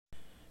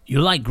You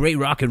like great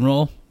rock and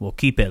roll? Well,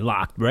 keep it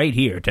locked right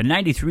here to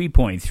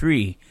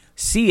 93.3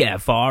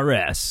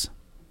 CFRS.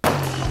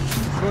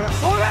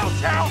 Slow down,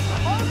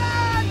 Cal!